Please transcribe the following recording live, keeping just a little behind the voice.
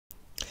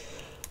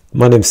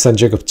My name is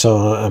Sanjay Gupta.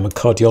 I'm a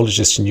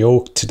cardiologist in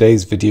York.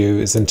 Today's video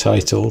is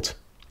entitled,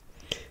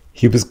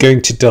 "He was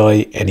going to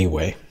die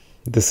anyway."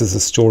 This is a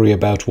story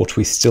about what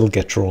we still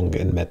get wrong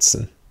in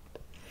medicine.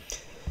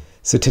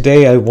 So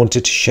today I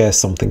wanted to share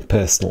something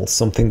personal,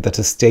 something that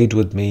has stayed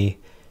with me,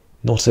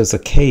 not as a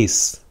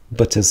case,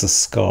 but as a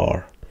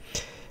scar.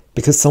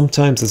 Because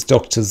sometimes as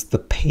doctors, the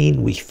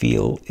pain we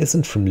feel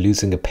isn't from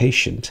losing a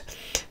patient,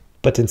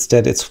 but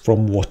instead it's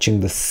from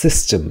watching the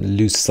system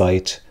lose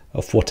sight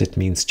of what it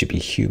means to be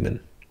human.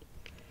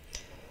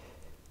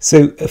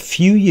 So a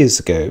few years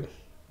ago,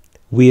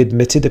 we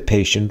admitted a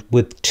patient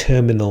with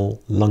terminal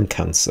lung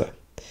cancer.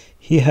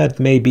 He had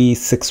maybe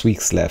 6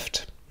 weeks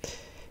left.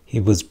 He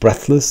was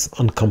breathless,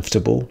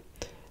 uncomfortable,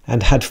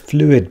 and had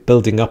fluid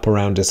building up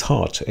around his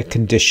heart, a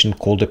condition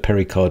called a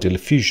pericardial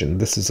effusion.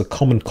 This is a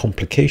common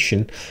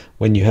complication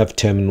when you have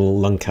terminal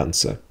lung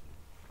cancer.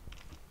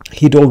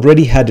 He'd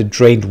already had it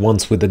drained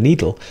once with a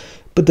needle,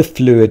 but the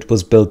fluid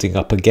was building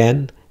up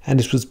again, and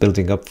it was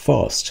building up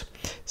fast.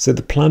 So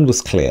the plan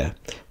was clear.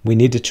 We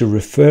needed to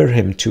refer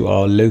him to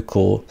our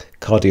local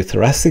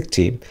cardiothoracic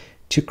team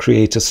to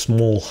create a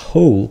small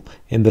hole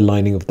in the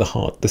lining of the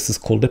heart. This is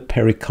called a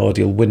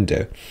pericardial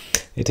window.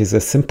 It is a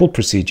simple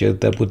procedure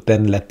that would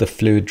then let the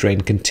fluid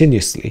drain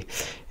continuously,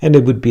 and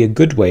it would be a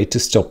good way to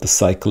stop the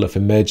cycle of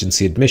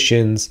emergency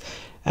admissions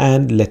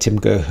and let him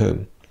go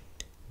home.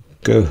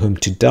 Go home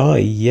to die,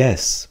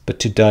 yes, but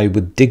to die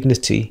with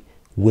dignity,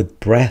 with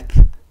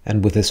breath,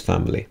 and with his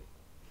family.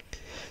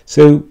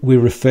 So we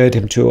referred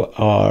him to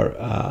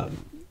our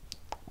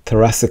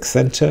thoracic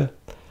center,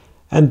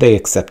 and they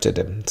accepted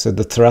him. So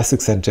the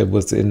thoracic center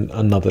was in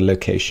another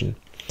location,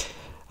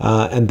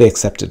 and they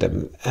accepted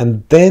him.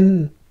 And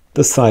then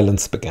the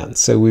silence began.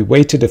 So we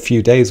waited a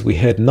few days. We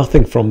heard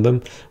nothing from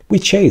them. We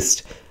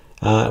chased.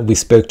 We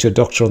spoke to a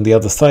doctor on the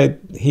other side.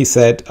 He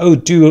said, "Oh,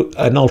 do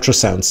an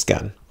ultrasound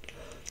scan."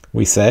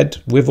 We said,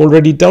 "We've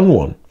already done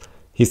one."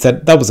 He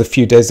said, "That was a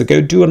few days ago.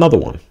 Do another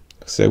one."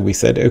 So we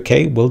said,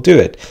 "Okay, we'll do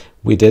it."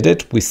 We did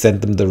it. We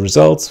sent them the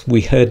results.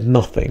 We heard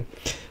nothing.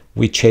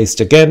 We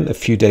chased again. A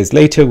few days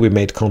later, we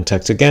made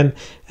contact again,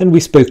 and we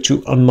spoke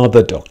to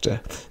another doctor.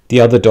 The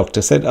other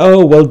doctor said,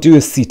 "Oh, well, do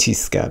a CT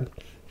scan."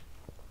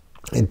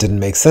 It didn't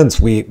make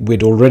sense.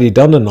 We'd already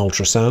done an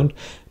ultrasound,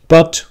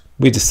 but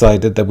we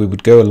decided that we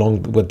would go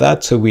along with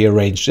that, so we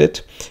arranged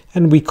it,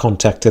 and we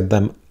contacted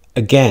them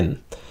again.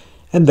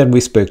 And then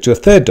we spoke to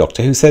a third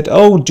doctor who said,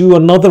 "Oh, do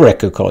another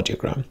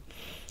echocardiogram."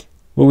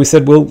 Well, we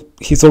said, "Well,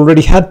 he's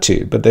already had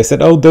two," but they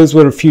said, "Oh, those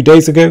were a few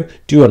days ago,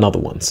 do another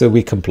one." So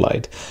we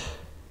complied.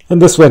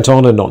 And this went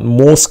on and on.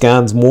 More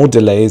scans, more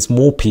delays,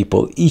 more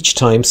people. Each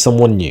time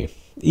someone new.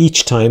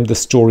 Each time the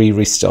story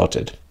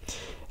restarted.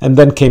 And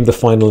then came the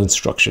final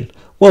instruction.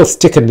 "Well,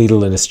 stick a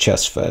needle in his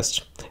chest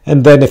first.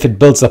 And then if it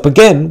builds up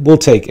again, we'll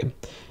take him."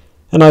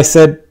 And I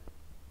said,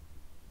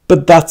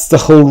 "But that's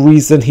the whole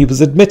reason he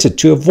was admitted,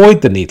 to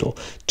avoid the needle,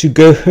 to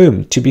go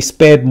home, to be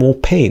spared more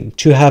pain,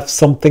 to have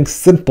something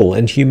simple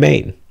and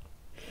humane."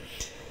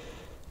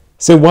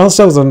 So whilst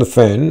I was on the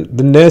phone,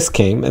 the nurse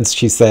came and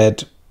she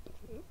said,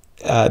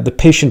 "The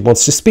patient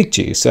wants to speak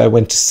to you." So I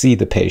went to see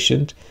the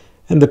patient,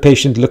 and the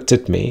patient looked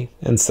at me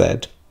and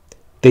said,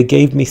 "They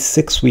gave me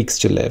 6 weeks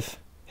to live,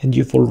 and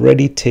you've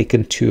already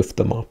taken 2 of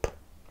them up.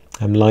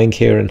 I'm lying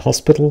here in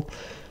hospital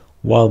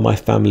while my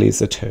family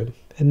is at home,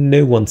 and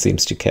no one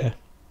seems to care."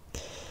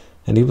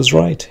 And he was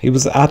right. He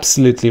was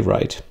absolutely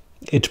right.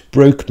 It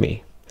broke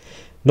me.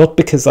 Not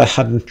because I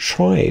hadn't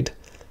tried,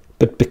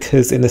 but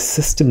because in a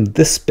system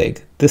this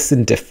big, this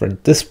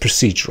indifferent, this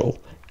procedural,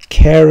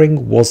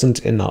 caring wasn't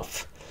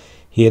enough.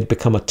 He had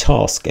become a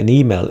task, an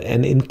email,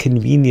 an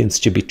inconvenience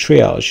to be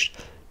triaged,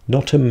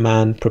 not a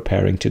man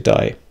preparing to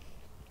die.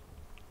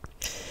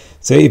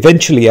 So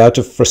eventually, out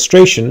of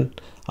frustration,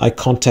 I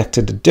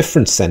contacted a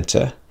different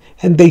center,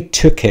 and they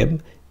took him,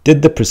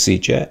 did the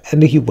procedure,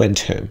 and he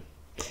went home.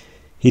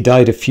 He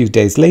died a few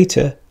days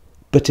later,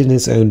 but in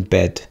his own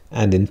bed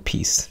and in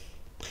peace.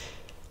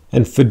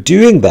 And for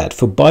doing that,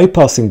 for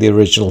bypassing the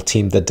original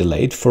team that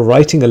delayed, for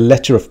writing a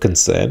letter of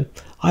concern,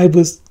 I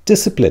was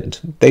disciplined.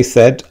 They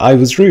said I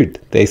was rude.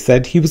 They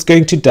said he was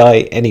going to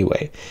die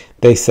anyway.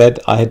 They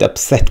said I had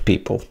upset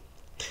people.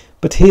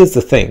 But here's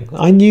the thing.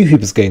 I knew he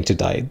was going to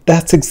die.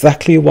 That's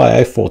exactly why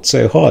I fought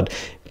so hard,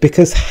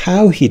 because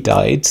how he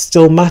died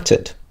still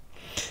mattered.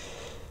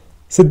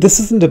 So this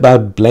isn't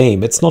about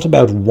blame. It's not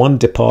about one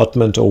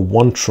department or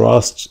one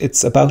trust.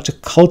 It's about a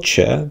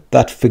culture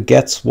that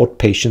forgets what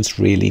patients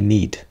really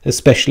need,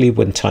 especially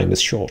when time is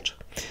short.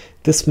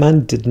 This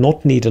man did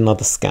not need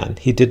another scan.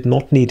 He did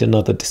not need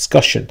another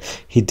discussion.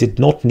 He did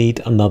not need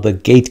another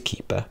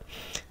gatekeeper.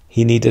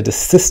 He needed a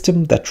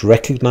system that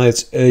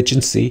recognized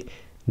urgency,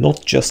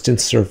 not just in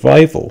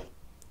survival,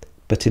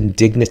 but in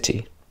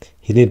dignity.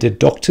 He needed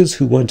doctors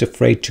who weren't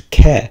afraid to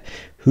care,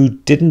 who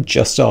didn't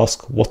just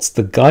ask, "What's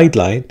the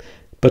guideline?"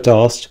 but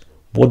asked,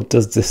 "What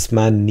does this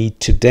man need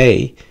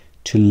today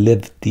to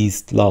live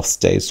these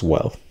last days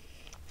well?"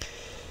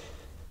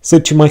 So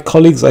to my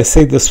colleagues, I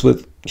say this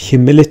with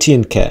humility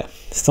and care.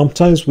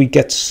 Sometimes we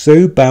get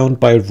so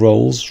bound by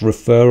roles,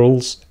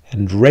 referrals,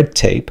 and red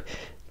tape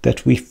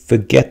that we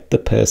forget the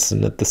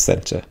person at the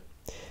center.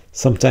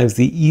 Sometimes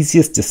the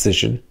easiest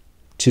decision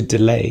to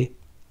delay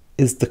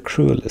is the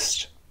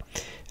cruelest.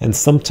 And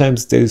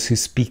sometimes those who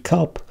speak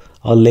up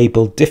are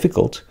labeled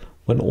difficult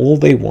when all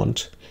they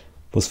want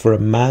was for a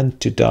man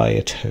to die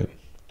at home.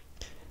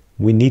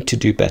 We need to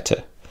do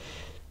better,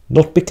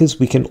 not because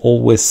we can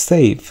always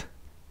save,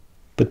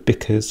 but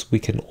because we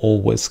can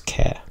always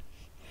care.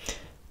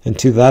 And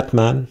to that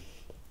man,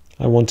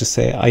 I want to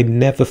say, I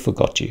never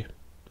forgot you.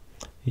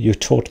 You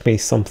taught me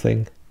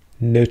something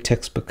no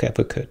textbook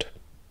ever could.